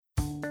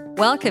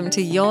Welcome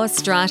to Your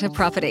Strata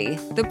Property,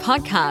 the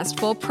podcast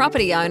for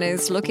property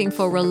owners looking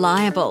for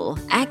reliable,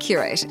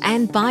 accurate,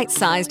 and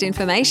bite-sized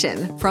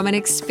information from an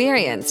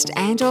experienced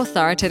and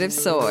authoritative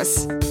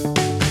source.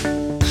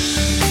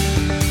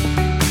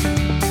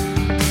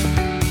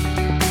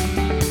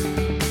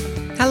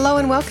 Hello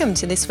and welcome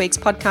to this week's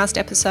podcast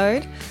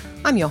episode.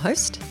 I'm your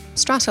host,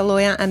 strata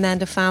lawyer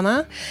Amanda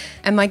Farmer,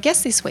 and my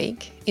guest this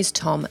week is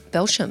Tom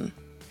Belsham.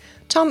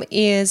 Tom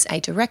is a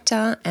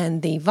director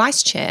and the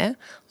vice chair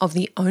of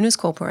the Owners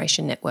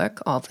Corporation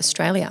Network of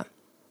Australia.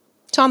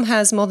 Tom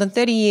has more than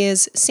 30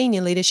 years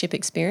senior leadership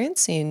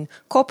experience in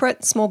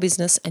corporate, small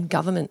business and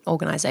government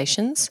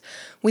organisations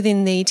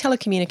within the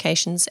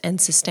telecommunications and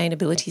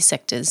sustainability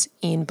sectors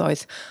in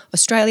both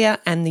Australia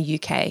and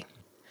the UK.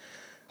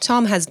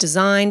 Tom has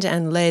designed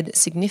and led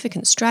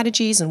significant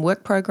strategies and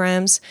work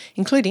programs,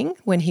 including,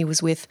 when he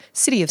was with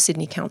City of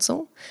Sydney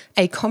Council,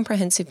 a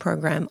comprehensive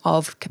program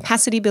of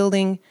capacity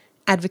building,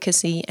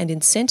 advocacy and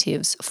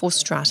incentives for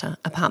strata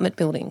apartment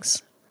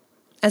buildings.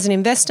 As an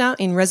investor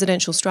in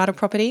residential strata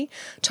property,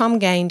 Tom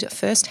gained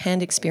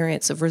first-hand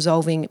experience of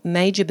resolving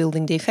major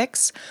building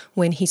defects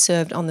when he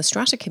served on the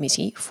strata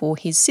committee for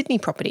his Sydney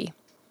property.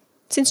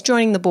 Since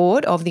joining the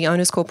board of the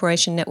Owners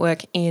Corporation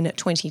Network in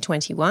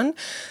 2021,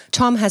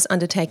 Tom has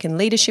undertaken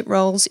leadership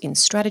roles in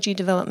strategy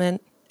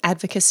development,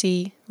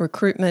 advocacy,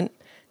 recruitment,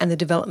 and the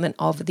development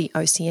of the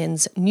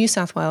OCN's New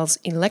South Wales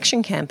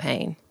election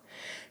campaign.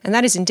 And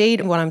that is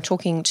indeed what I'm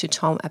talking to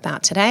Tom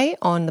about today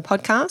on the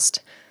podcast.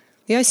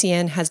 The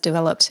OCN has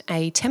developed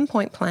a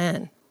 10-point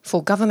plan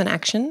for government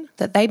action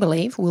that they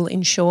believe will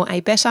ensure a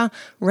better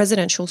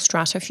residential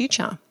strata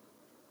future.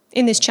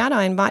 In this chat,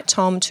 I invite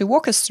Tom to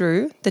walk us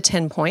through the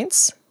 10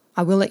 points.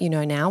 I will let you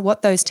know now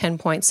what those 10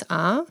 points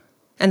are,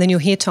 and then you'll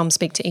hear Tom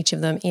speak to each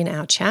of them in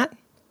our chat.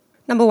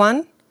 Number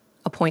 1,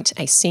 appoint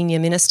a senior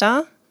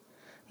minister.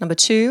 Number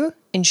 2,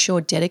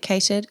 ensure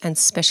dedicated and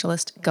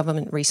specialist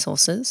government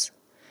resources.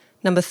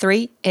 Number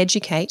 3,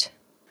 educate.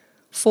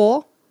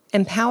 4,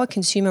 empower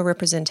consumer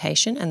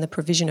representation and the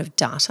provision of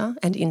data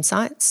and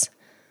insights.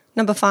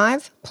 Number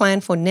 5, plan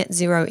for net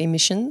zero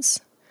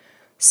emissions.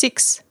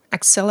 6,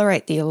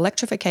 accelerate the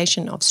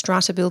electrification of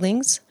strata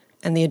buildings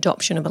and the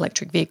adoption of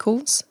electric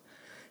vehicles.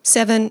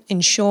 7,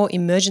 ensure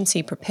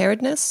emergency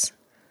preparedness.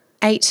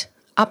 8,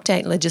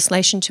 update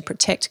legislation to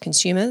protect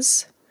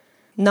consumers.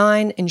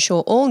 9,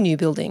 ensure all new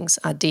buildings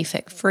are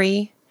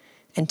defect-free.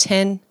 And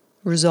 10,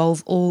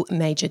 resolve all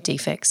major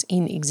defects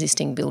in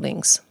existing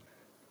buildings.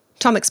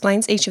 Tom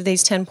explains each of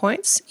these 10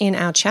 points in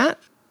our chat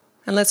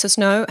and lets us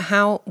know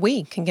how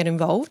we can get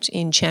involved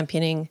in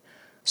championing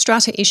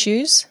strata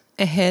issues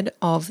ahead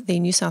of the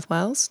New South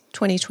Wales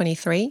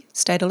 2023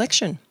 state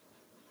election.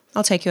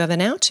 I'll take you over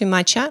now to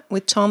my chat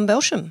with Tom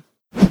Belsham.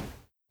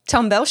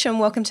 Tom Belsham,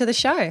 welcome to the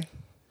show.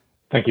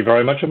 Thank you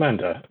very much,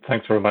 Amanda.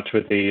 Thanks very much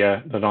for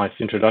the nice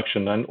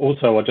introduction. And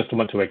also, I just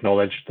want to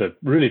acknowledge the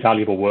really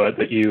valuable work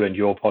that you and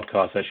your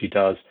podcast actually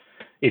does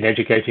in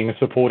educating and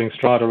supporting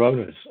strata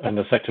owners and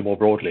the sector more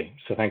broadly.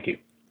 So thank you.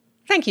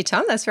 Thank you,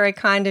 Tom. That's very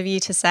kind of you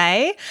to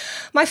say.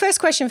 My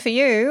first question for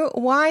you,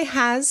 why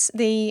has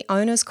the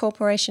Owners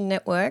Corporation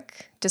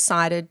Network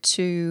decided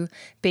to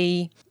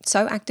be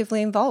so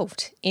actively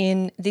involved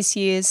in this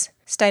year's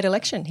state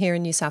election here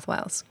in New South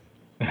Wales?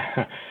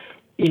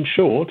 In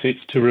short, it's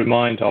to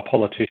remind our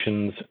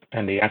politicians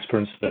and the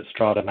aspirants that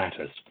strata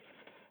matters,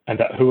 and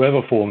that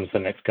whoever forms the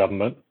next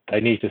government, they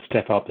need to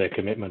step up their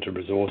commitment and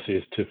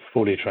resources to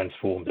fully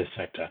transform this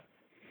sector.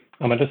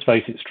 I mean, let's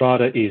face it,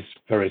 strata is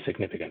very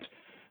significant.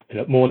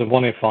 More than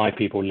 1 in 5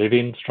 people live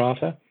in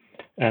strata,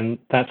 and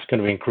that's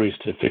going to increase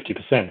to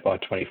 50% by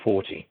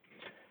 2040.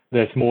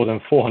 There's more than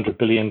 $400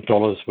 billion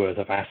worth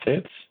of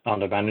assets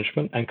under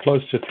management and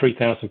close to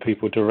 3,000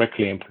 people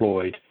directly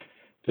employed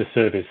to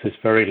service this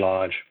very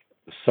large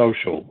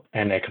social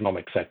and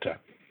economic sector.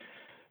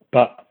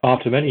 But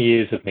after many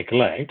years of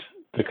neglect,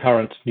 the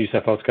current New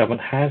South Wales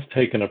government has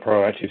taken a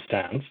proactive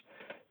stance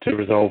to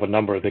resolve a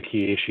number of the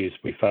key issues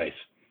we face.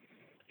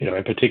 In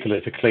particular,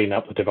 to clean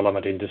up the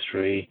development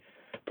industry,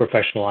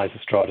 professionalise the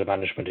strata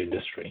management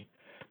industry.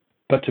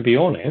 But to be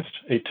honest,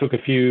 it took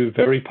a few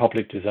very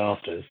public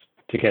disasters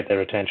to get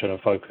their attention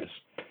and focus.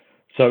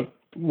 So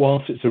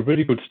whilst it's a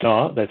really good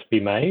start that's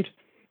been made,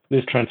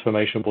 this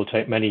transformation will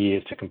take many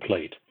years to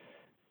complete.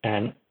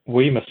 And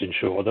we must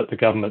ensure that the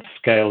government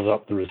scales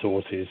up the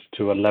resources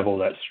to a level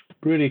that's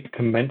really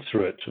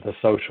commensurate to the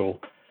social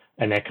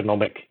and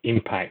economic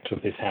impact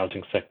of this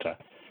housing sector.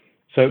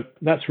 So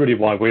that's really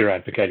why we're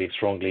advocating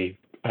strongly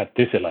at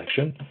this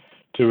election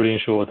to really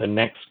ensure the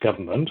next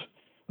government,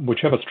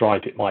 whichever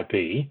stripe it might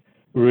be,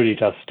 really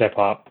does step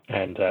up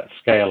and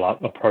scale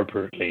up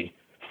appropriately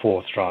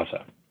for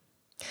strata.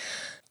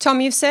 Tom,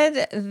 you've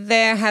said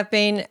there have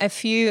been a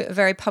few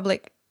very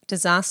public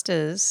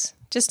disasters.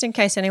 Just in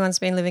case anyone's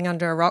been living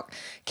under a rock,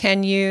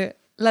 can you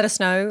let us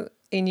know,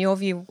 in your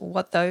view,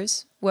 what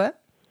those were?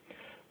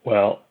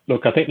 Well,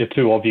 look, I think the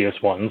two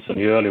obvious ones, and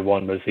the early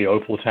one was the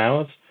Opal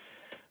Towers.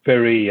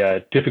 Very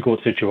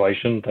difficult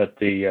situation that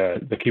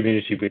the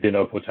community within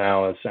Opal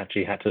Towers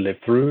actually had to live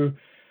through,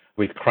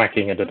 with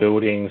cracking in the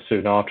building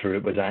soon after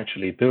it was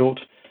actually built.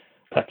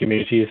 That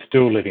community is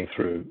still living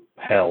through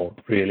hell,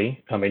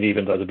 really. I mean,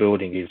 even though the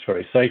building is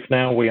very safe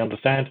now, we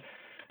understand,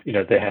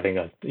 they're having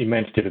an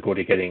immense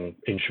difficulty getting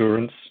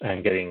insurance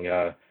and getting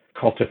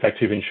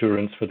cost-effective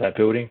insurance for that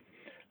building.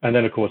 And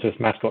then, of course, there's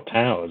Mascot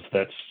Towers.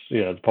 That's,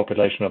 the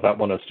population of that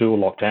one are still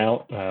locked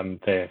out.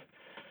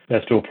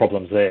 There's still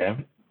problems there.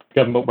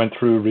 Government went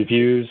through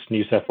reviews,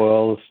 New South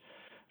Wales,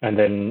 and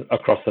then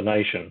across the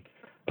nation.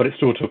 But it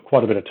still took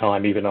quite a bit of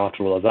time, even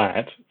after all of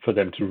that, for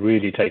them to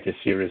really take this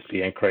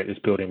seriously and create this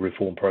building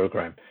reform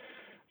program.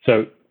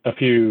 So a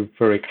few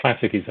very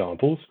classic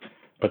examples,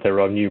 but there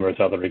are numerous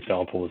other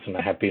examples, and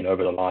there have been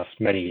over the last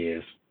many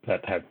years,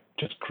 that have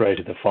just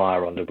created the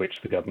fire under which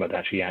the government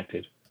actually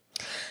acted.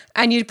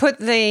 And you'd put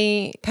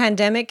the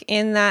pandemic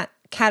in that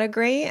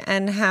category,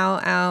 and how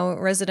our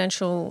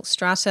residential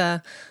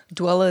strata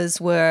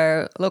dwellers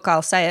were, look,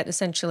 I'll say it,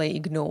 essentially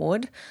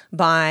ignored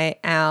by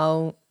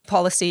our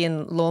policy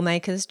and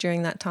lawmakers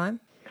during that time?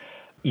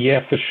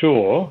 Yeah, for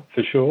sure.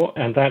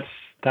 And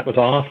that was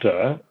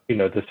after,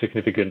 the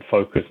significant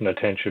focus and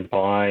attention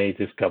by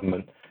this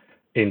government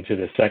into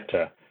the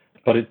sector.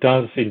 But it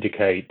does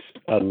indicate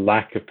a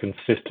lack of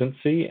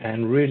consistency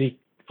and really,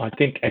 I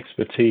think,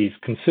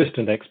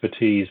 consistent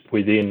expertise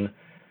within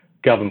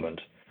government.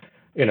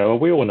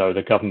 We all know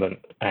the government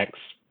acts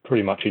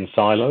pretty much in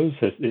silos.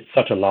 It's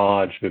such a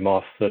large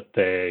behemoth that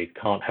they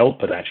can't help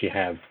but actually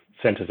have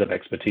centres of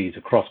expertise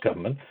across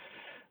government.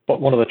 But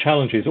one of the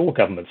challenges all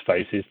governments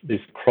face is this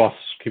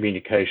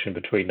cross-communication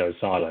between those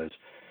silos.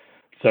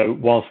 So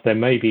whilst there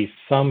may be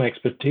some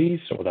expertise,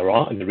 or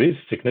there is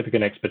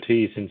significant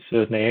expertise in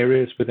certain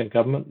areas within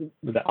government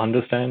that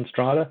understand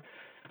strata,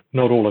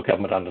 not all of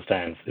government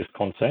understands this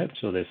concept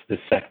or this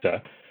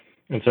sector.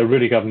 And so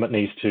really government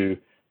needs to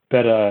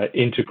better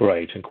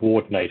integrate and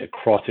coordinate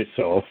across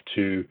itself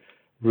to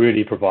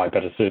really provide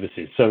better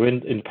services. So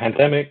in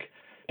pandemic,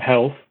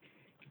 health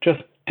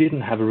just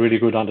didn't have a really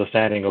good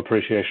understanding or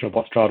appreciation of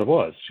what strata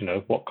was,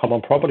 what common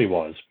property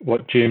was,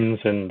 what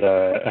gyms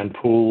and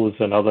pools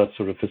and other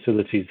sort of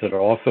facilities that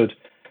are offered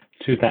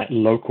to that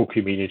local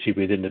community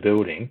within the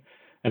building,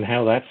 and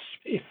how that's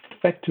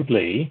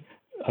effectively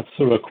a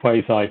sort of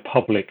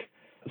quasi-public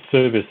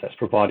service that's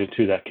provided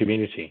to that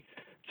community.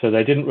 So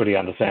they didn't really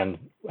understand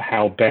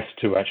how best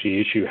to actually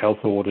issue health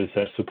orders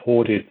that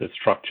supported the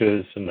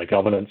structures and the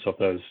governance of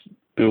those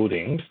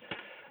buildings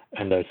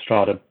and those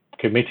strata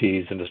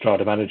committees and the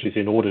strata managers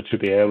in order to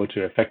be able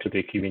to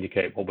effectively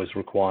communicate what was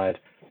required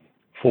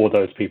for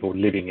those people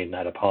living in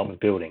that apartment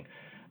building,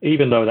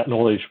 even though that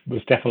knowledge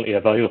was definitely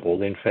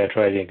available in fair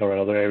trading or in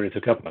other areas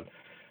of government.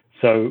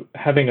 So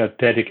having a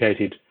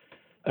dedicated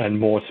and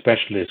more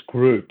specialist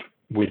group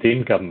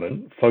within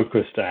government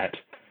focused at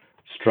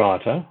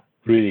strata,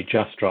 really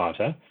just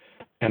strata,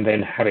 and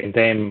then having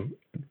them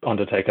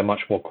undertake a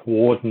much more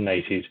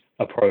coordinated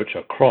approach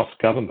across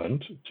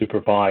government to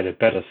provide a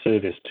better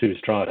service to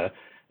strata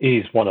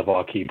is one of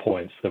our key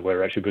points that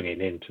we're actually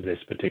bringing into this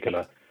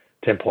particular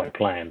 10-point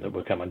plan that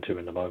we're coming to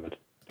in a moment.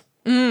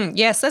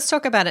 Yes, let's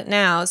talk about it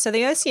now. So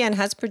the OCN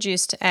has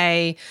produced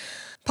a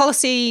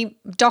policy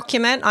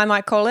document, I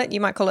might call it.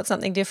 You might call it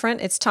something different.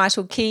 It's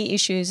titled Key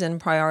Issues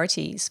and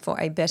Priorities for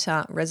a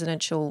Better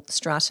Residential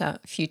Strata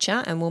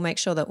Future. And we'll make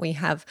sure that we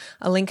have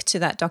a link to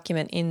that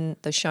document in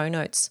the show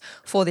notes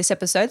for this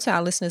episode so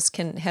our listeners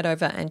can head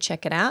over and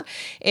check it out.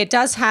 It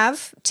does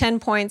have 10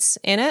 points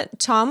in it.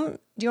 Tom,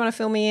 do you want to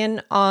fill me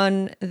in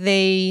on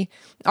the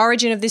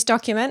origin of this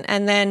document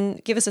and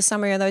then give us a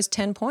summary of those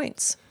 10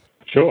 points?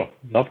 Sure,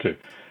 love to.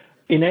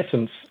 In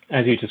essence,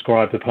 as you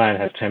described, the plan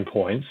has 10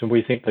 points, and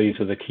we think these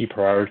are the key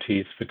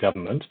priorities for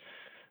government.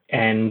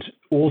 And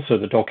also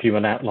the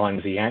document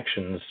outlines the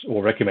actions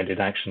or recommended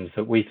actions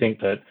that we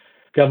think that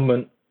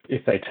government,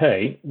 if they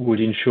take, would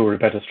ensure a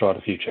better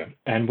strata future.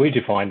 And we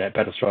define that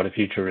better strata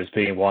future as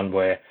being one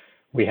where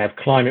we have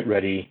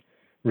climate-ready,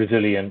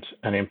 resilient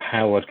and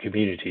empowered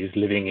communities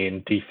living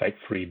in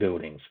defect-free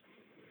buildings.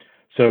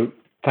 So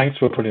thanks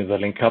for putting the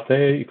link up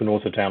there. You can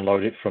also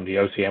download it from the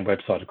OCN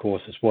website, of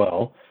course, as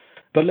well.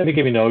 But let me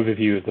give you an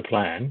overview of the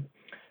plan.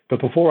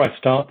 But before I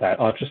start that,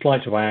 I'd just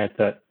like to add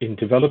that in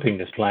developing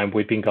this plan,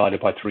 we've been guided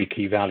by 3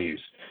 key values: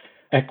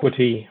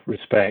 equity,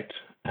 respect,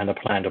 and a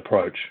planned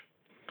approach.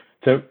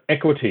 So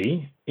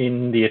equity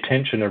in the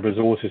attention and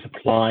resources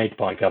applied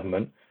by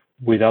government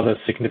with other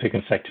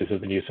significant sectors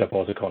of the New South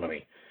Wales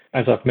economy.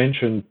 As I've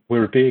mentioned,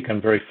 we're a big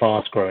and very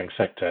fast-growing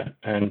sector,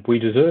 and we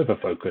deserve a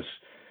focus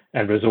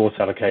and resource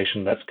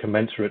allocation that's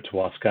commensurate to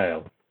our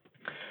scale.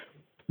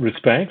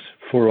 Respect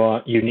for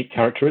our unique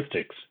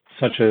characteristics,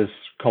 such as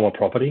common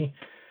property,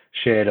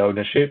 shared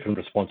ownership and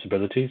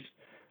responsibilities,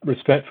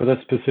 respect for the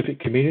specific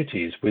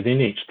communities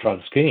within each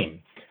strata scheme,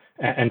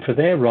 and for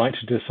their right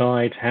to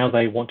decide how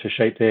they want to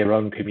shape their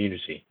own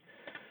community.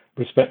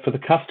 Respect for the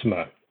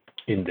customer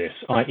in this,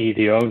 i.e.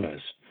 the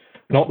owners,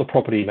 not the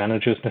property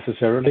managers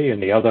necessarily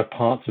and the other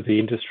parts of the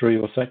industry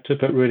or sector,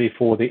 but really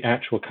for the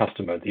actual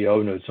customer, the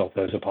owners of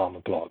those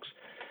apartment blocks.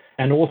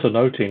 And also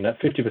noting that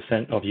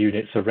 50% of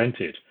units are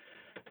rented.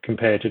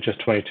 compared to just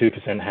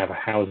 22% have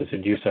houses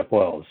in New South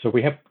Wales. So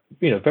we have,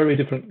 very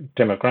different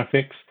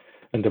demographics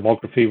and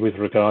demography with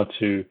regard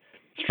to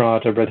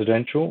strata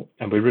residential,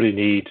 and we really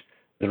need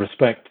the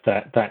respect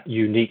that that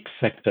unique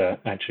sector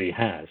actually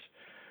has.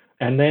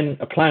 And then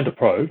a planned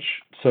approach.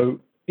 So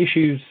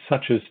issues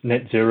such as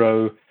net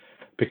zero,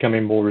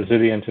 becoming more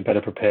resilient and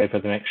better prepared for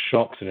the next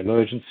shocks and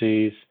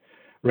emergencies,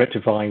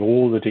 rectifying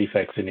all the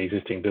defects in the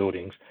existing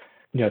buildings,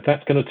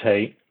 that's going to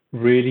take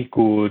really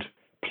good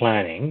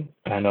planning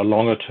and a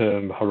longer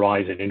term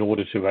horizon in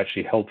order to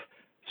actually help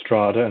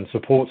strata and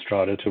support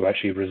strata to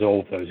actually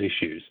resolve those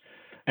issues.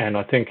 And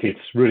I think it's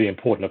really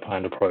important a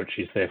planned approach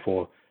is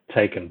therefore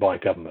taken by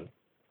government.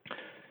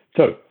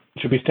 So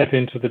should we step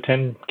into the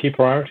 10 key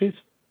priorities?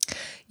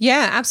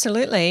 Yeah,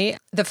 absolutely.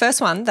 The first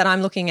one that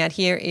I'm looking at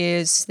here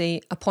is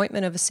the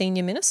appointment of a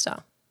senior minister.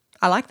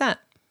 I like that.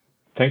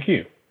 Thank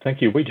you.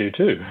 We do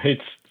too.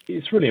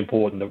 It's really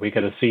important that we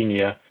get a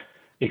senior,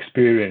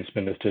 experienced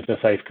minister to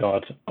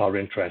safeguard our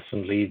interests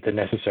and lead the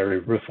necessary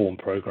reform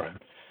program.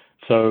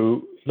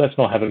 So let's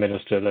not have a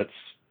minister that's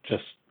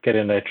just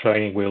getting their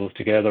training wheels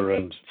together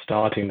and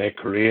starting their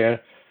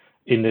career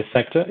in this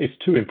sector. It's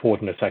too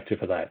important a sector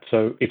for that.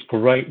 So it's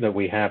great that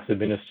we have the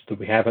minister that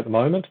we have at the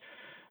moment,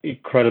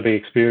 incredibly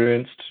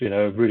experienced,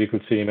 really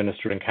good senior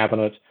minister in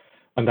cabinet,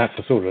 and that's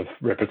the sort of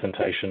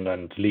representation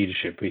and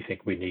leadership we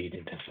think we need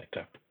in this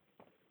sector.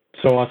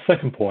 So our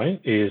second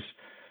point is,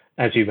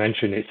 as you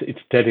mentioned, it's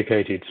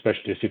dedicated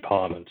specialist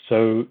department.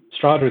 So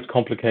strata is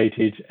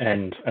complicated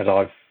and, as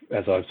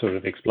I've sort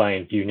of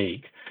explained,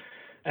 unique.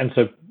 And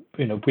so,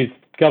 with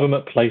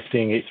government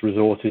placing its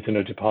resources in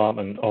a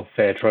department of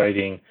fair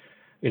trading,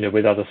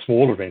 with other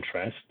smaller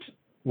interests,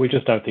 we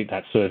just don't think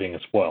that's serving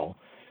us well.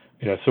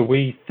 So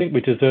we think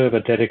we deserve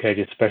a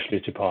dedicated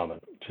specialist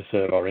department to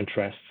serve our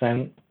interests.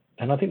 And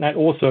I think that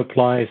also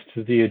applies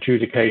to the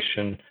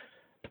adjudication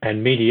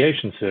and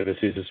mediation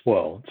services as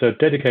well. So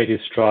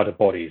dedicated strata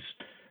bodies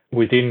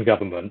within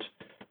government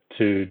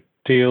to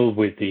deal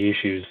with the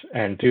issues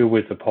and deal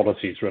with the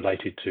policies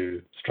related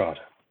to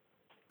strata.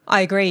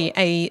 I agree.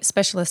 A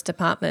specialist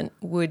department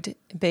would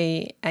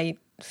be a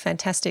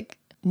fantastic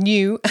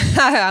new,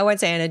 I won't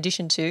say an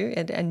addition to,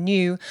 a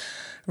new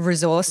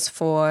resource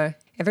for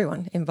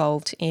everyone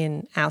involved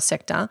in our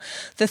sector.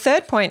 The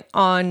third point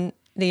on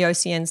the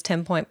OCN's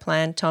 10-point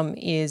plan, Tom,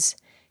 is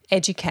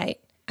educate.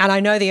 And I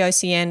know the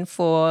OCN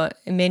for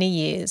many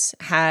years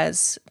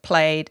has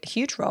played a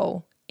huge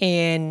role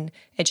in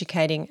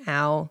educating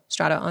our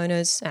strata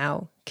owners,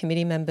 our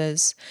committee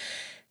members.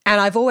 And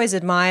I've always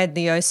admired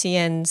the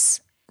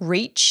OCN's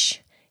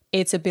reach,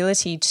 its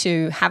ability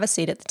to have a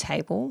seat at the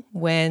table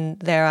when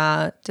there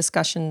are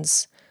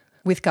discussions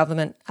with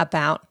government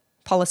about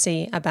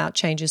policy, about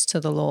changes to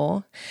the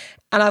law.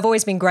 And I've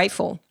always been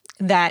grateful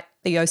that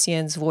the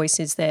OCN's voice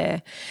is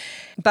there.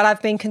 But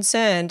I've been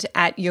concerned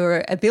at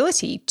your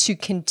ability to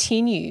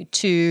continue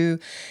to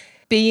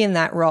be in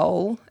that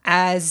role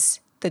as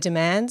the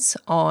demands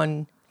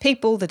on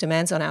people, the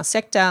demands on our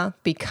sector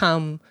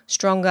become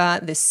stronger,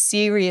 the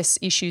serious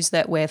issues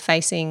that we're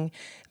facing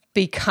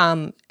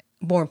become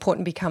more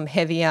important, become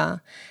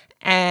heavier.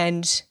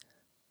 And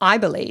I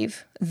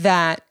believe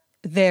that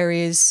there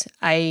is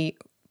a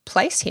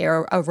place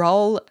here, a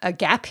role, a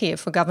gap here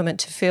for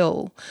government to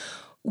fill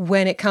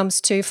when it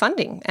comes to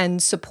funding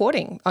and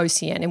supporting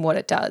OCN in what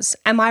it does.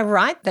 Am I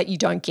right that you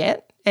don't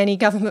get any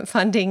government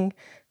funding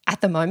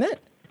at the moment?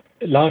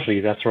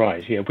 Largely, that's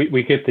right. Yeah,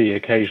 we get the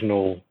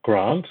occasional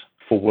grant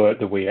for work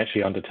that we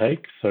actually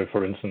undertake. So,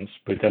 for instance,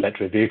 with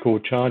electric vehicle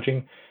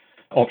charging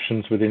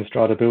options within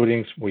strata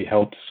buildings, we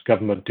helped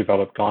government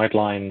develop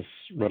guidelines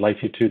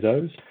related to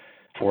those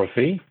for a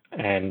fee.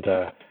 And,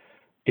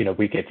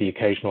 we get the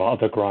occasional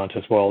other grant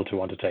as well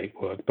to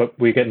undertake work, but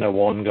we get no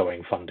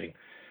ongoing funding.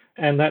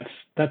 And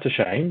that's a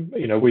shame.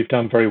 We've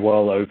done very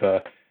well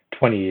over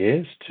 20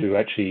 years to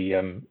actually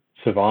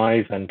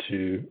survive and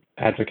to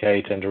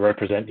advocate and to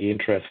represent the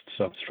interests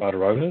of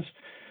strata owners.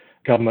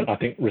 Government, I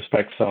think,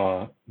 respects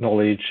our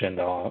knowledge and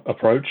our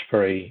approach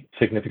very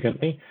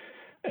significantly.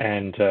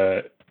 And,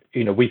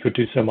 we could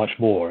do so much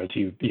more, as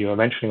you were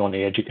mentioning on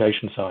the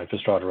education side for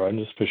strata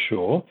owners, for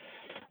sure.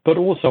 But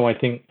also, I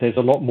think there's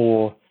a lot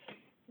more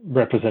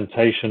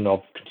representation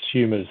of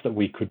consumers that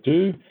we could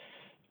do.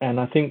 And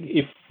I think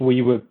if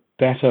we were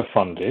better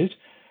funded,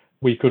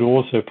 we could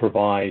also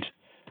provide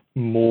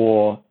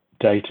more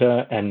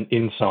data and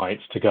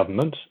insights to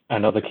government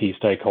and other key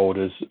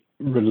stakeholders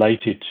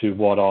related to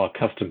what our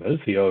customers,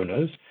 the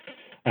owners,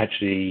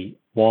 actually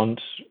want,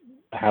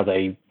 how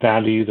they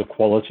value the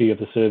quality of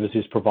the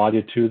services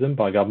provided to them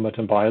by government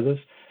and by others,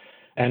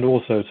 and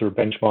also sort of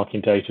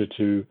benchmarking data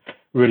to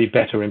really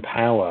better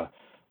empower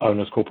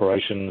owners,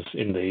 corporations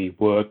in the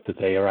work that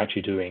they are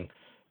actually doing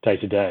day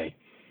to day.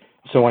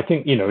 So I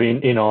think,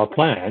 in our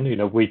plan,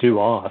 we do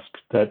ask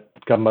that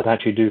government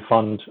actually do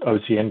fund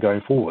OCN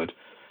going forward,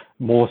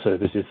 more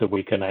services that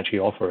we can actually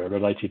offer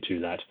related to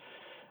that.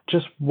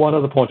 Just one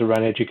other point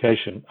around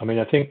education. I mean,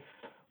 I think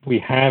we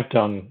have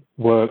done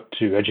work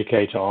to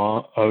educate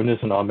our owners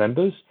and our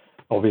members,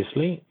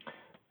 obviously.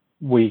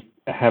 We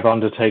have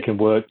undertaken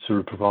work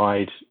to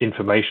provide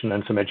information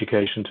and some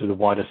education to the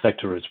wider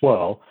sector as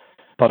well.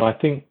 But I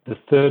think the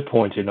third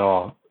point in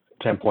our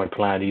 10-point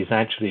plan is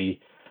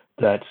actually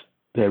that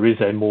there is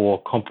a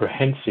more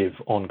comprehensive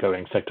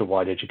ongoing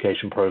sector-wide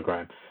education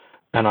program.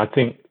 And I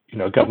think,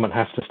 government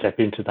has to step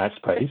into that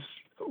space,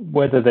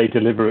 whether they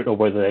deliver it or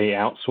whether they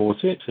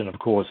outsource it. And of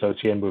course,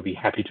 OCN will be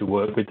happy to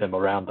work with them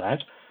around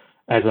that,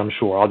 as I'm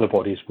sure other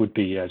bodies would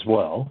be as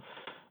well.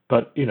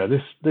 But,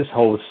 this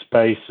whole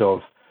space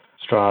of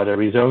strata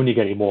is only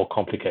getting more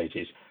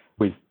complicated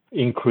with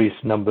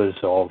increased numbers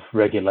of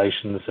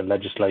regulations and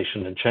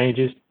legislation and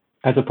changes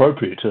as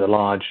appropriate to the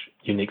large,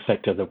 unique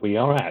sector that we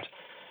are at.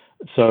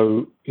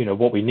 So,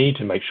 what we need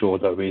to make sure,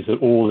 though, is that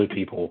all the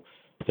people,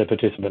 the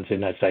participants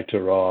in that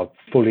sector, are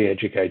fully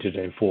educated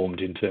and informed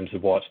in terms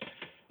of what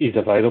is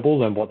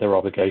available and what their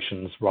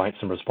obligations, rights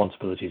and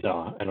responsibilities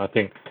are. And I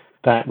think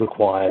that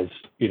requires,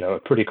 a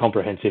pretty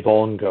comprehensive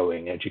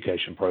ongoing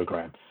education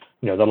program,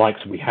 the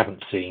likes we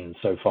haven't seen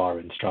so far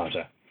in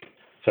Strata.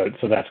 So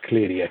that's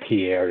clearly a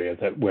key area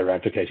that we're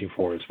advocating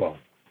for as well.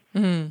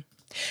 Mm.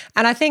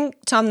 And I think,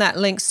 Tom, that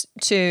links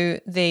to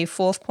the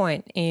fourth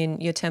point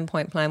in your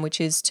 10-point plan, which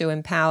is to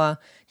empower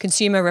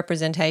consumer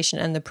representation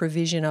and the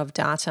provision of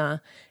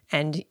data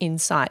and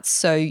insights.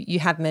 So you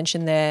have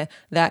mentioned there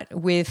that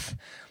with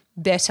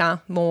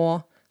better,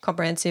 more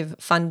comprehensive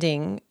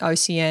funding,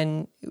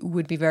 OCN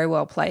would be very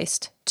well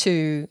placed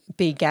to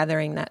be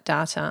gathering that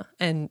data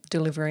and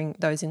delivering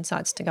those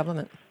insights to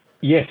government.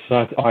 Yes,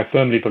 I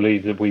firmly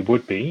believe that we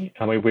would be.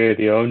 I mean, we're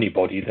the only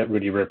body that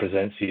really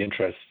represents the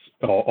interests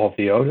of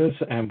the owners,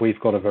 and we've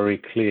got a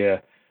very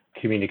clear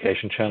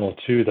communication channel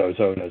to those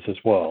owners as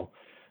well,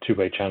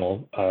 two-way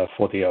channel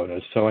for the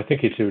owners. So I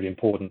think it's really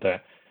important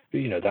that,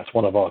 that's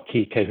one of our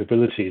key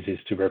capabilities, is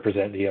to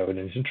represent the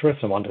owners'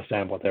 interests and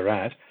understand what they're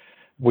at.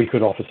 We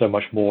could offer so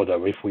much more,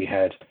 though, if we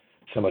had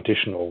some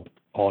additional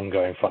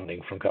ongoing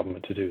funding from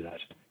government to do that.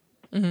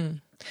 Mm-hmm.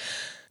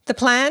 The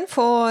plan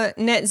for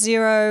net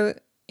zero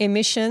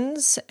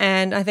emissions,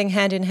 and I think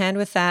hand in hand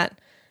with that,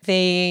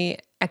 the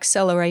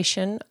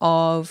acceleration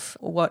of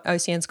what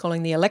OCN's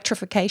calling the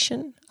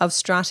electrification of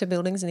strata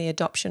buildings and the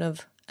adoption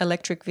of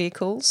electric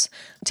vehicles.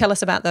 Tell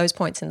us about those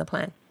points in the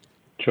plan.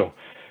 Sure.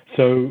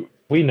 So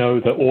we know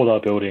that all our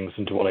buildings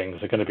and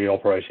dwellings are going to be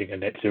operating at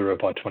net zero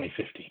by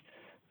 2050.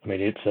 I mean,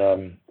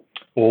 it's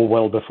all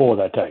well before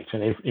that date,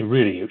 and it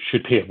really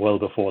should be well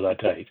before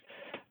that date.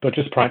 But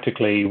just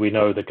practically, we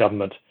know the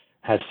government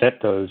has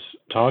set those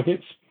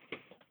targets,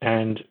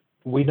 and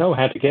we know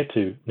how to get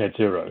to net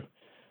zero.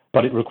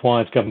 But it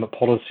requires government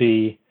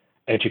policy,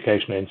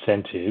 educational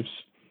incentives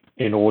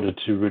in order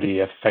to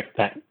really affect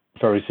that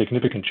very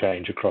significant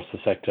change across the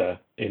sector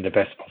in the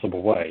best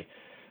possible way.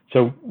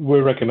 So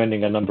we're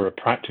recommending a number of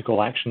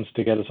practical actions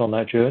to get us on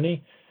that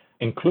journey,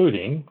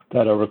 including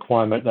that a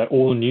requirement that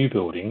all new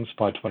buildings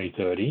by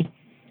 2030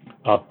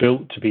 are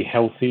built to be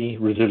healthy,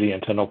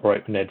 resilient, and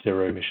operate with net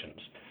zero emissions.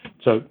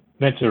 So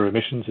net zero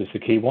emissions is the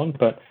key one,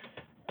 but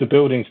the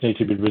buildings need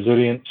to be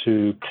resilient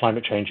to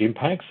climate change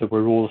impacts that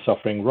we're all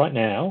suffering right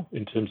now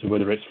in terms of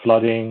whether it's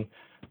flooding,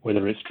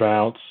 whether it's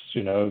droughts,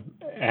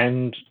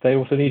 and they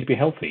also need to be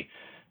healthy.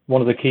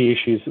 One of the key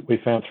issues that we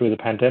found through the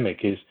pandemic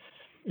is,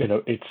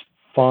 it's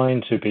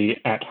fine to be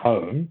at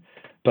home,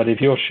 but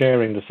if you're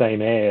sharing the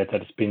same air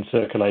that's been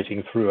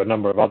circulating through a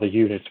number of other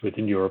units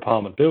within your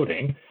apartment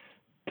building,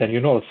 then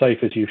you're not as safe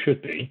as you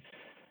should be.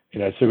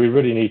 So we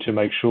really need to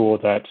make sure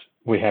that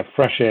we have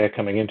fresh air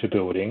coming into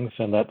buildings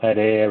and that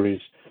air is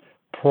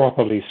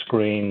properly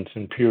screened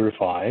and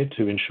purified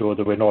to ensure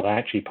that we're not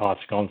actually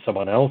passing on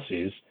someone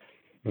else's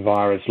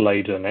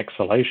virus-laden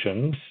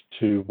exhalations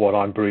to what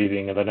I'm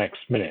breathing in the next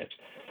minute.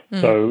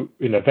 So,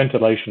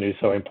 ventilation is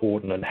so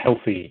important, and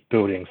healthy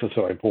buildings are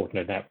so important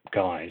in that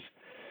guise.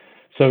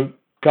 So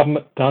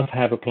government does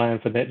have a plan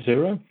for net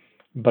zero,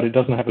 but it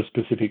doesn't have a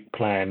specific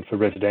plan for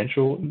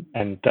residential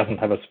and doesn't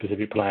have a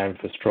specific plan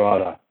for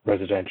strata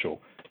residential.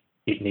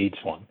 It needs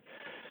one.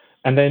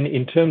 And then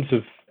in terms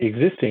of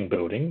existing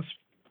buildings,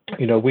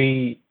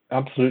 we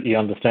absolutely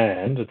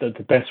understand that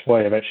the best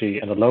way of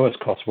actually, and the lowest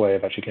cost way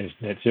of actually getting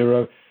to net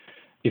zero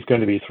is going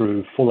to be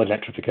through full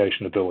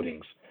electrification of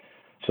buildings.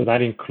 So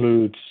that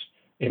includes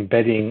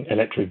embedding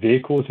electric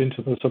vehicles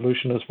into the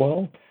solution as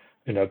well,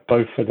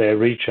 both for their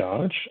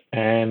recharge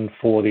and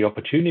for the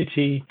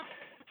opportunity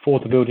for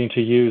the building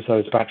to use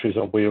those batteries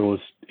on wheels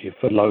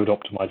for load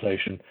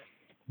optimization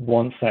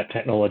once that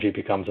technology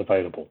becomes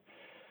available.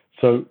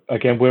 So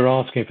again, we're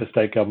asking for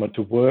state government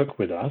to work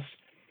with us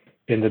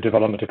in the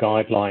development of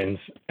guidelines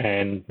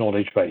and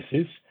knowledge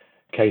bases,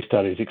 case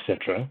studies,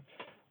 etc.,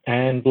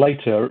 and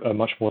later a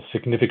much more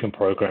significant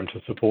program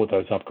to support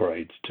those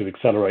upgrades to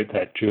accelerate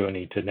that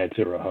journey to net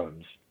zero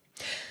homes.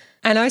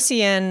 And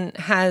OCN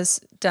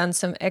has done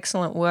some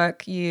excellent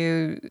work.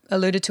 You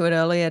alluded to it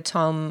earlier,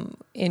 Tom,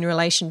 in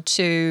relation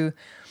to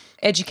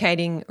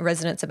educating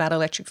residents about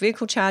electric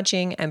vehicle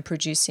charging and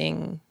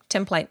producing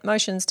template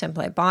motions,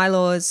 template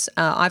bylaws.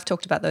 I've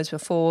talked about those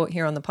before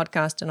here on the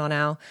podcast and on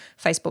our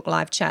Facebook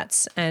live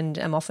chats, and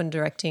am often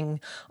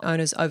directing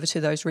owners over to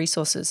those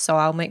resources. So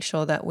I'll make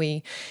sure that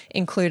we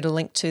include a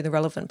link to the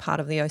relevant part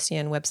of the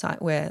OCN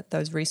website where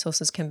those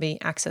resources can be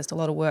accessed. A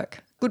lot of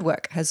work, good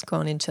work, has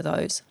gone into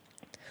those.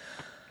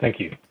 Thank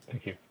you.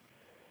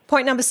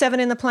 Point number 7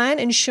 in the plan,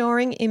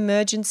 ensuring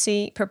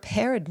emergency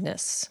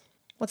preparedness.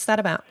 What's that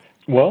about?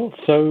 Well,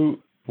 so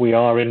we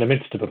are in the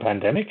midst of a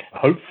pandemic.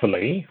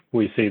 Hopefully,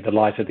 we see the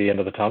light at the end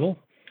of the tunnel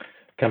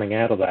coming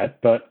out of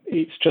that. But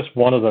it's just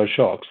one of those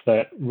shocks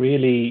that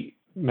really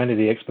many of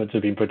the experts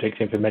have been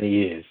predicting for many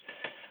years.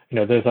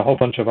 There's a whole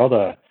bunch of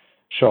other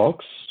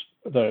shocks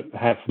that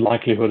have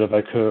likelihood of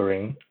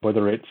occurring,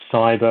 whether it's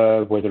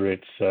cyber, whether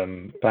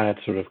it's bad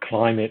sort of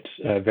climate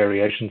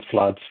variations,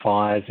 floods,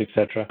 fires,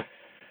 etc.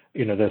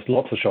 There's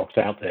lots of shocks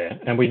out there.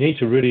 And we need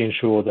to really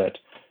ensure that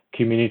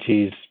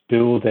communities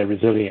build their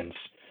resilience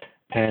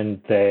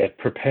and their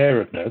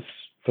preparedness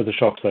for the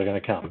shocks that are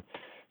going to come.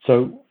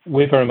 So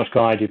we're very much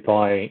guided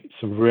by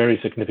some very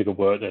significant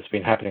work that's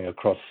been happening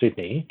across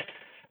Sydney.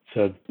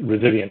 So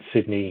Resilient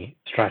Sydney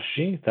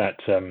strategy that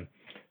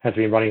has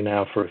been running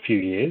now for a few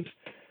years.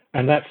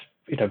 And that's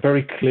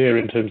very clear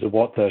in terms of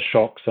what the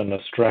shocks and the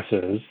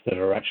stressors that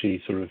are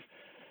actually sort of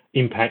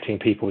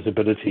impacting people's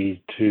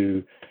ability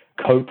to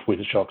cope with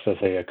the shocks as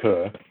they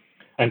occur,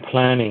 and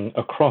planning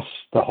across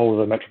the whole of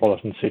the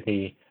metropolitan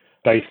Sydney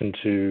basin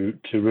to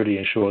really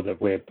ensure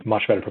that we're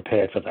much better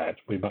prepared for that.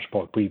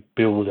 We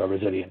build our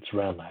resilience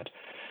around that.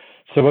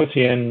 So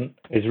OCN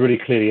is really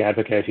clearly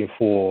advocating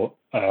for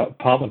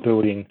apartment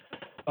building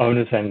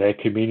owners and their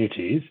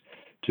communities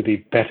to be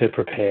better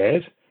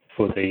prepared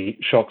for the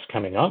shocks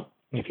coming up,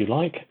 if you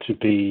like, to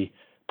be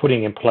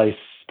putting in place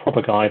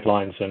proper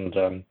guidelines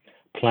and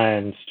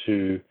plans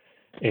to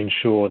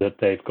ensure that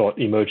they've got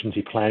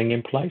emergency planning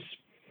in place,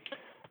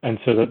 and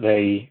so that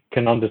they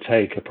can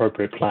undertake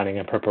appropriate planning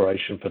and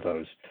preparation for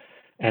those.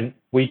 And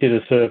we did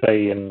a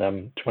survey in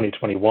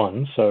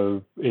 2021,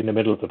 so in the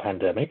middle of the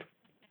pandemic,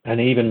 and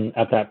even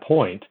at that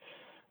point,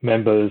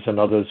 members and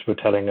others were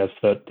telling us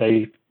that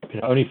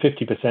only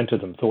 50%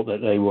 of them thought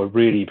that they were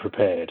really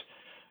prepared,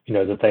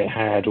 that they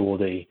had all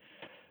the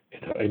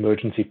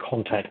emergency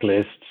contact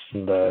lists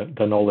and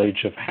the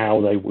knowledge of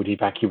how they would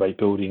evacuate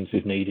buildings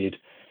if needed,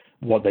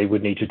 what they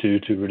would need to do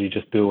to really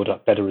just build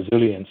up better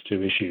resilience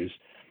to issues.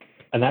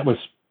 And that was,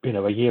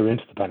 a year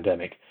into the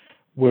pandemic.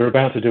 We're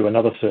about to do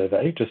another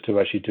survey just to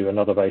actually do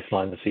another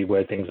baseline to see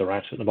where things are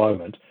at the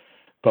moment.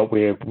 But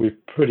we're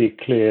pretty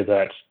clear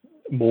that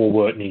more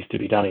work needs to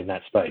be done in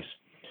that space.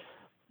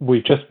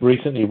 We've just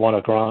recently won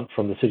a grant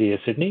from the City of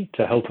Sydney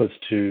to help us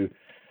to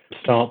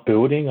start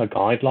building a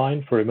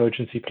guideline for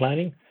emergency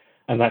planning.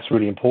 And that's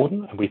really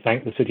important. And we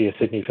thank the City of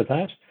Sydney for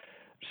that.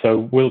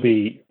 So we'll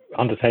be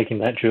undertaking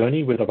that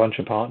journey with a bunch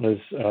of partners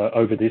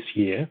over this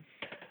year.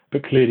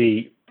 But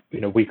clearly,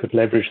 we could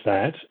leverage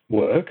that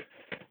work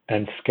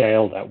and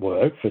scale that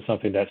work for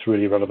something that's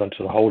really relevant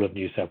to the whole of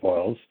New South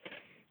Wales.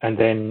 And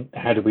then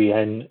how do we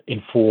then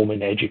inform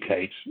and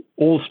educate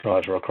all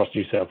strata across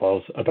New South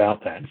Wales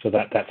about that? So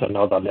that's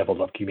another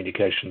level of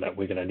communication that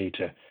we're going to need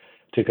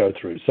to go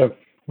through. So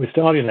we're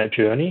starting that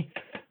journey,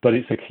 but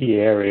it's a key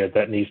area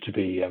that needs to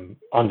be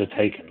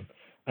undertaken.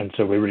 And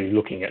so we're really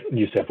looking at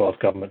New South Wales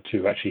government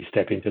to actually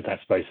step into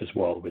that space as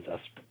well with us.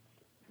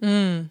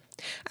 And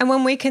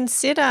when we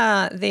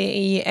consider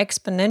the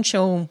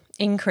exponential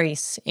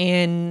increase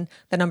in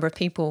the number of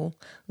people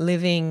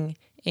living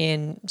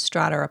in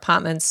strata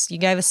apartments, you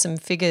gave us some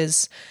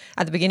figures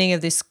at the beginning of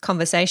this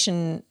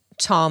conversation,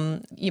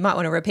 Tom. You might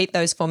want to repeat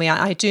those for me.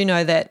 I do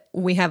know that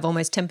we have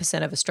almost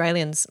 10% of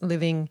Australians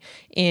living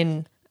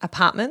in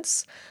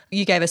apartments.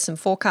 You gave us some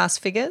forecast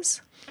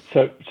figures.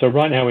 So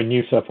right now in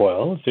New South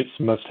Wales, it's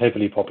the most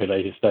heavily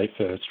populated state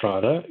for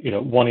strata.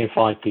 1 in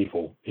 5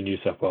 people in New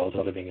South Wales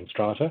are living in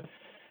strata.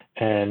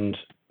 And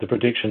the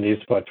prediction is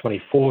by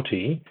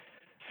 2040,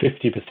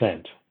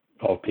 50%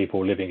 of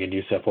people living in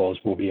New South Wales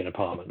will be in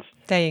apartments.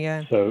 There you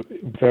go. So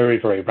very,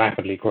 very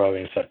rapidly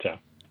growing sector.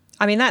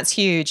 I mean, that's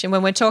huge. And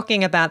when we're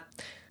talking about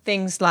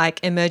things like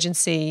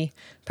emergency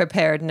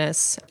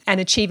preparedness and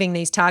achieving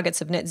these targets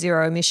of net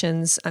zero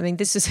emissions, I mean,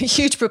 this is a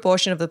huge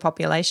proportion of the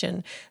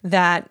population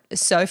that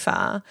so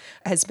far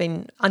has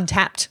been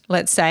untapped,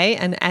 let's say,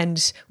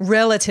 and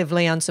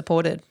relatively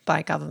unsupported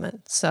by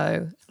government.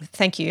 So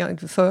thank you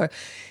for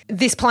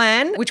this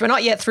plan, which we're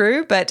not yet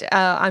through, but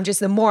I'm just,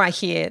 the more I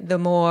hear, the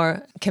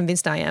more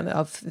convinced I am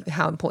of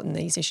how important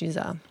these issues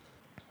are.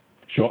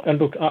 Sure. And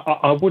look,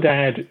 I would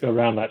add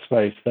around that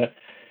space that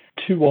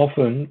too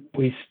often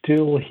we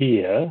still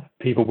hear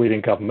people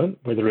within government,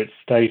 whether it's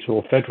state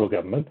or federal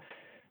government,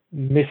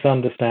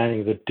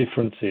 misunderstanding the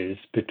differences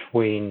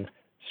between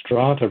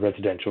strata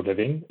residential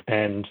living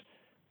and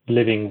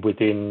living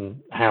within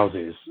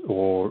houses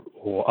or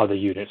other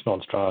units,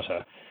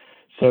 non-strata.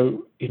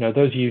 So,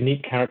 those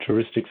unique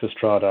characteristics of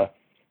strata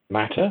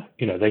matter.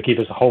 They give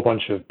us a whole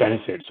bunch of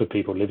benefits for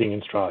people living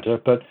in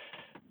strata, but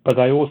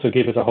they also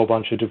give us a whole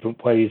bunch of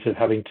different ways of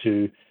having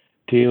to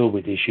deal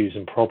with issues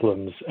and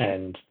problems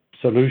and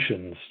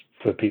solutions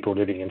for people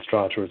living in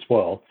strata as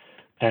well.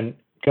 And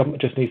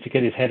government just needs to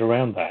get its head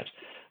around that.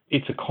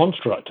 It's a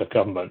construct of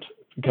government.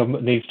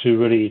 Government needs to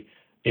really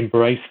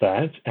embrace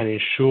that and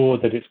ensure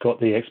that it's got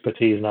the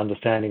expertise and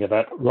understanding of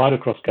that right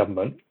across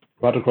government,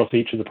 right across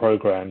each of the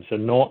programs,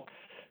 and not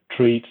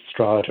treat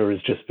strata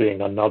as just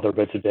being another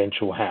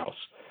residential house,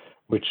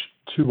 which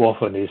too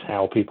often is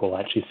how people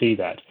actually see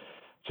that.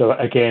 So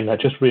again, that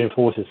just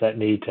reinforces that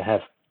need to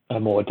have a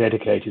more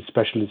dedicated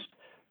specialist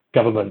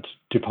government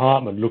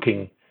department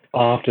looking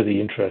after the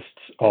interests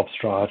of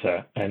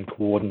strata and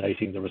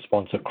coordinating the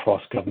response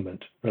across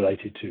government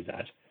related to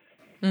that.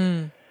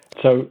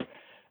 So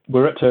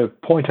we're up to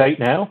point 8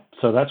 now,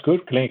 so that's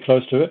good, getting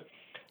close to it.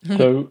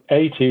 So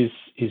 8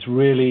 is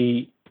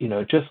really,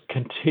 just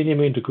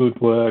continuing the good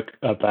work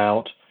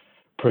about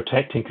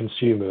protecting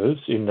consumers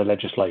in the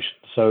legislation.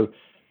 So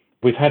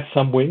we've had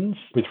some wins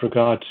with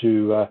regard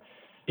to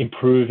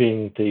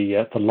improving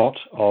the lot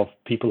of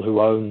people who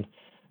own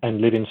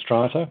and live in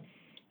strata.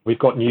 We've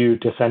got new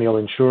decennial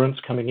insurance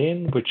coming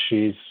in, which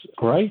is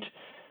great,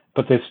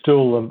 but there's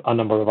still a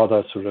number of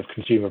other sort of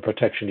consumer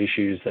protection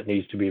issues that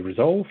needs to be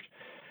resolved.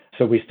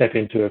 So we step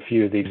into a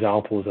few of the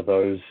examples of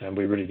those, and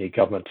we really need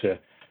government to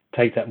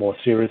take that more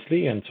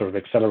seriously and sort of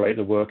accelerate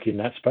the work in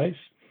that space.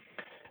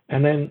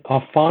 And then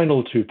our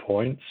final 2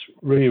 points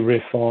really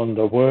riff on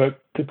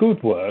the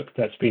good work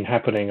that's been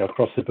happening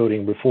across the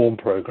building reform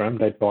program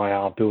led by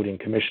our building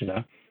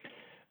commissioner.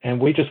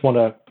 And we just want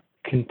to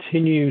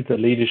continue the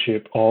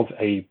leadership of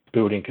a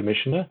building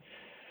commissioner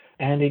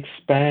and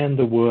expand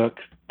the work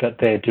that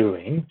they're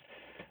doing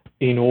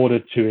in order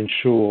to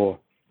ensure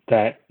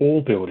that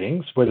all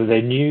buildings, whether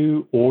they're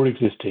new or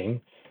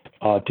existing,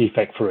 are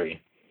defect-free.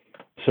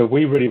 So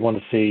we really want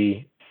to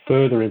see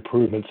further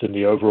improvements in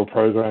the overall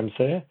programs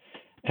there.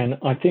 And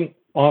I think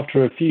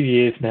after a few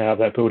years now of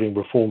that building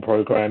reform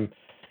program,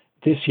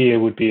 this year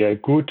would be a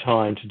good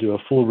time to do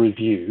a full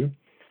review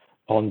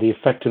on the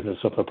effectiveness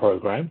of the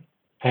program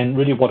and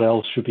really what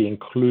else should be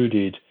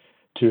included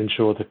to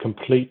ensure the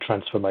complete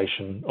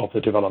transformation of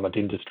the development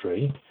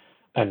industry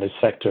and the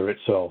sector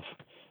itself,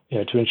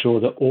 to ensure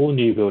that all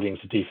new buildings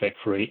are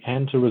defect-free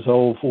and to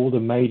resolve all the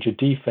major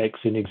defects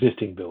in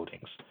existing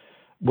buildings.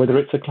 Whether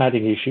it's the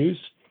cladding issues,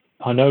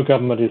 I know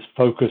government is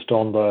focused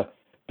on the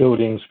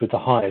buildings with the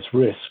highest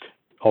risk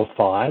of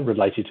fire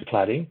related to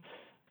cladding,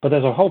 but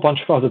there's a whole bunch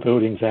of other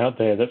buildings out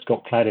there that's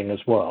got cladding as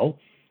well,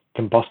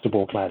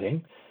 combustible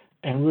cladding,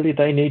 and really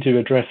they need to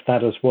address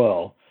that as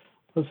well.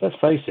 Because let's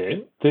face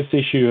it, this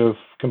issue of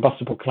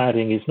combustible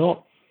cladding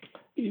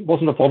it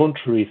wasn't a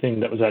voluntary thing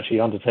that was actually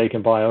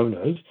undertaken by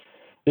owners.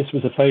 This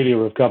was a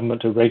failure of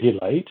government to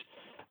regulate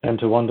and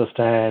to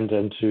understand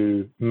and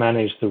to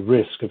manage the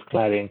risk of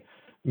cladding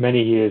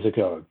many years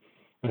ago.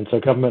 And so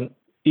government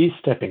is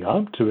stepping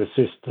up to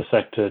assist the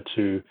sector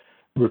to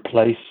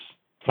replace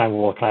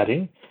flammable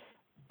cladding,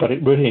 but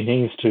it really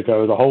needs to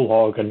go the whole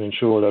hog and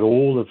ensure that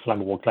all the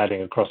flammable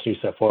cladding across New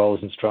South Wales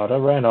and Strata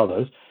and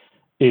others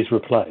is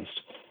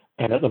replaced.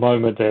 And at the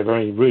moment, they're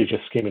really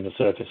just skimming the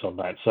surface on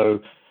that. So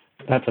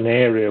that's an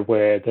area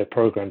where the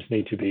programs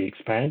need to be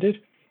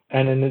expanded.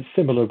 And then it's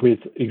similar with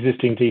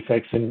existing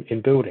defects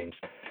in buildings.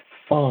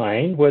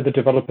 Fine, where the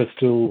developer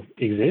still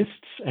exists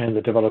and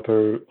the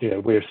developer,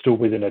 we're still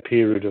within a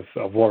period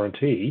of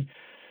warranty,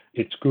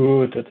 it's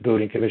good that the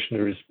building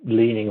commissioner is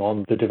leaning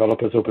on the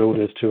developers or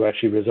builders to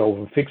actually resolve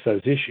and fix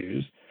those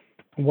issues.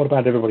 And what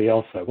about everybody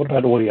else though? What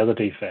about all the other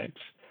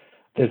defects?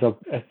 There's a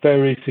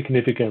very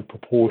significant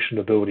proportion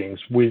of buildings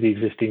with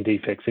existing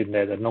defects in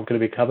there that are not going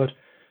to be covered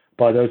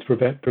by those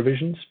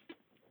provisions.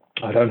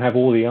 I don't have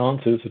all the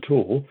answers at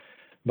all,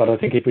 but I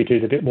think if we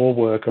did a bit more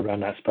work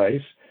around that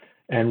space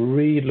and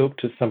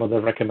re-looked at some of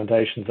the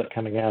recommendations that are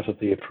coming out of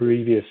the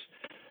previous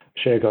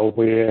Shergold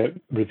Weir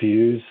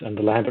reviews and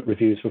the Lambert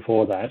reviews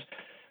before that,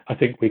 I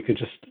think we could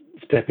just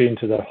step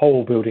into the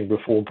whole building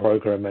reform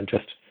program and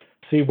just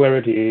see where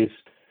it is,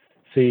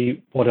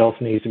 see what else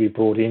needs to be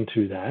brought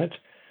into that,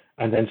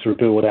 and then sort of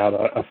build out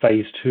a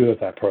phase 2 of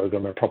that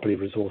program and properly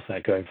resource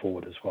that going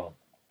forward as well.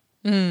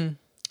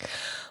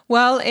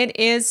 Well, it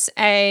is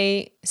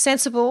a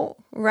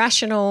sensible,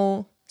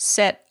 rational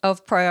set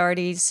of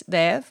priorities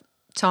there,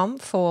 Tom,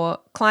 for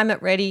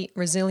climate-ready,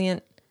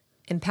 resilient,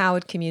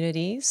 empowered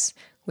communities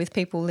with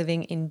people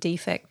living in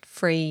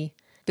defect-free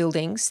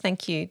buildings.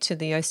 Thank you to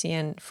the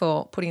OCN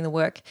for putting the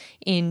work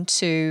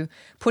into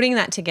putting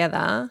that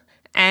together.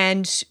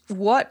 And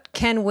what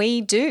can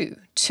we do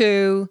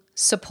to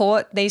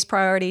support these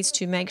priorities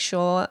to make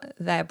sure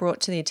they're brought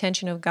to the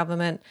attention of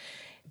government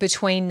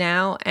between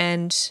now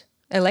and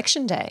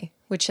Election Day,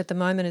 which at the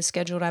moment is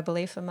scheduled, I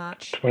believe, for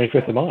March.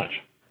 25th of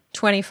March.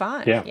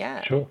 25,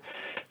 yeah. Sure.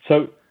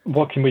 So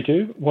what can we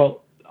do?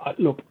 Well,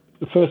 look,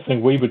 the first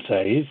thing we would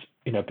say is,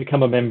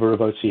 become a member of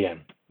OCN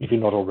if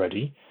you're not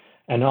already,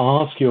 and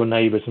ask your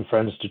neighbours and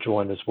friends to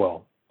join as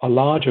well. A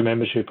larger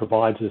membership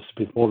provides us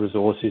with more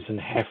resources and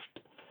heft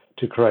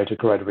to create a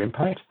greater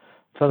impact.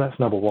 So that's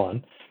number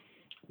one.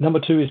 Number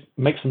two is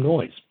make some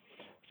noise.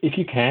 If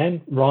you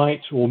can,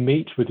 write or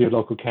meet with your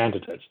local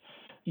candidates.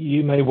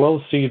 You may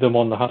well see them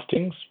on the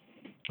hustings.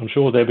 I'm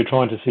sure they'll be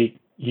trying to seek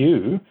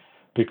you,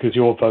 because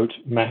your vote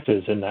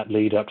matters in that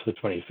lead up to the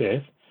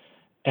 25th,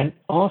 and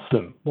ask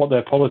them what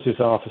their policies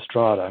are for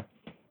strata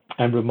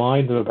and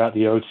remind them about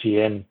the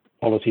OCN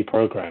policy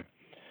program.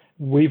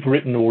 We've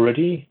written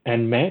already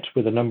and met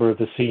with a number of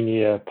the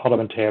senior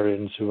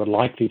parliamentarians who are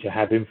likely to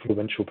have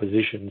influential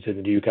positions in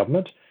the new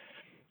government.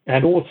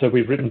 And also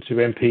we've written to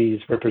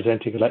MPs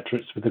representing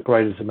electorates with the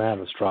greatest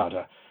amount of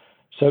strata.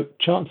 So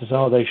chances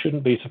are they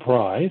shouldn't be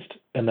surprised,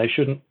 and they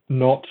shouldn't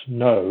not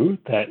know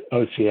that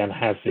OCN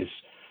has this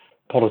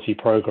policy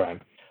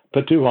program.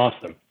 But do ask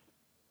them.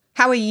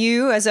 How are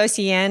you as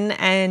OCN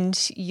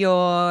and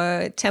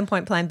your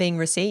 10-point plan being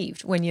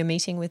received when you're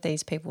meeting with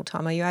these people,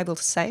 Tom? Are you able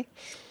to say?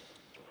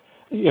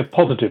 Yeah,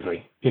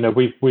 positively.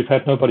 We've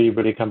had nobody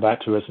really come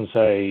back to us and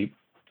say,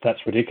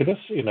 that's ridiculous.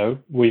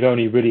 We've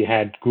only really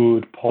had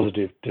good,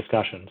 positive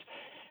discussions.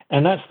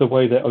 And that's the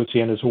way that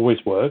OCN has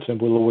always worked and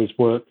will always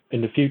work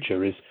in the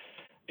future, is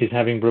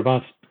having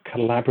robust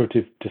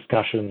collaborative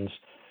discussions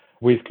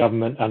with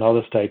government and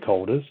other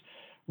stakeholders,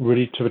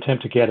 really to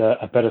attempt to get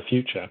a better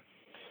future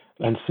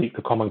and seek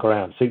the common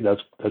ground, seek those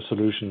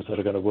solutions that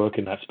are going to work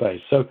in that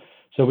space. So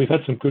we've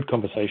had some good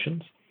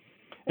conversations.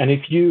 And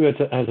if you, as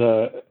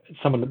a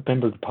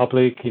member of the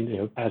public,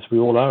 as we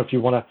all are, if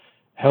you want to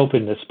help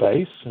in this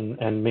space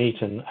and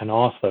meet and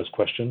ask those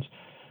questions,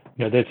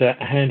 there's a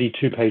handy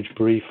 2-page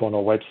brief on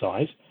our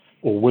website,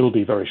 or will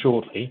be very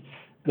shortly,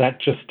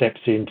 that just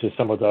steps into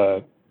some of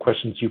the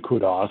questions you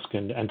could ask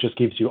and just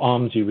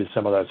arms you with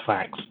some of those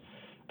facts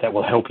that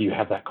will help you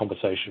have that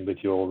conversation with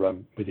your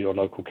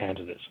local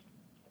candidates.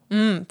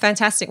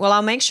 Fantastic. Well,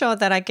 I'll make sure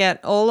that I get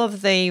all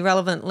of the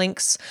relevant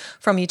links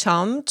from you,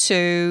 Tom,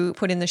 to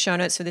put in the show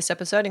notes for this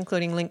episode,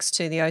 including links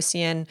to the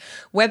OCN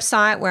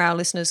website where our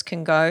listeners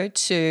can go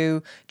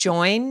to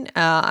join.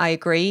 I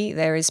agree,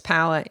 there is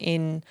power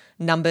in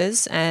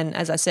numbers. And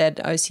as I said,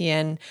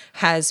 OCN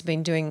has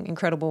been doing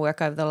incredible work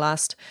over the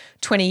last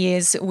 20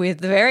 years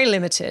with very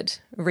limited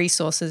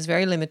resources,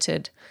 very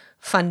limited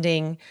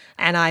funding,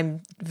 and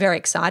I'm very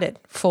excited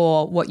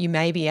for what you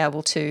may be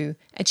able to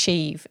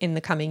achieve in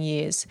the coming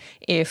years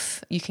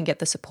if you can get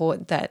the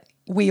support that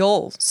we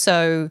all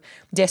so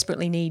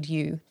desperately need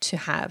you to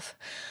have.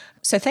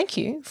 So thank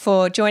you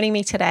for joining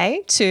me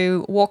today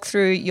to walk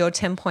through your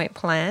 10-point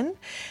plan,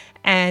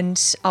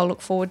 and I'll look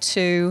forward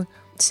to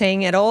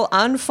seeing it all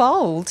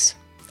unfold,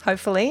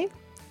 hopefully,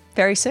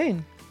 very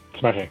soon.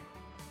 Smashing.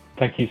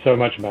 Thank you so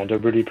much, Amanda.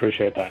 Really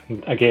appreciate that.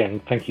 And again,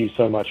 thank you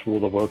so much for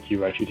all the work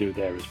you actually do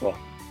there as well.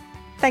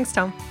 Thanks,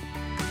 Tom.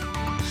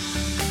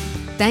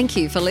 Thank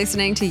you for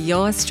listening to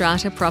Your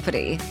Strata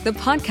Property, the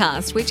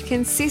podcast which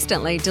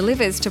consistently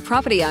delivers to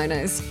property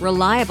owners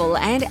reliable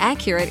and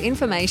accurate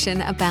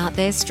information about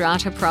their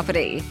strata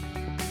property.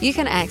 You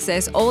can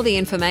access all the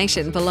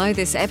information below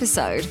this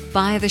episode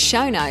via the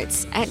show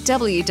notes at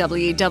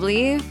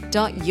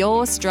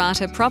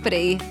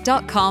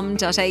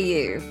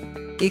www.yourstrataproperty.com.au.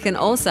 You can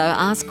also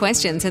ask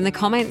questions in the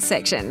comments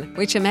section,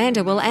 which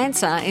Amanda will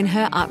answer in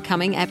her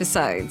upcoming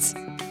episodes.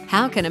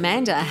 How can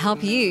Amanda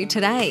help you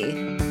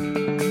today?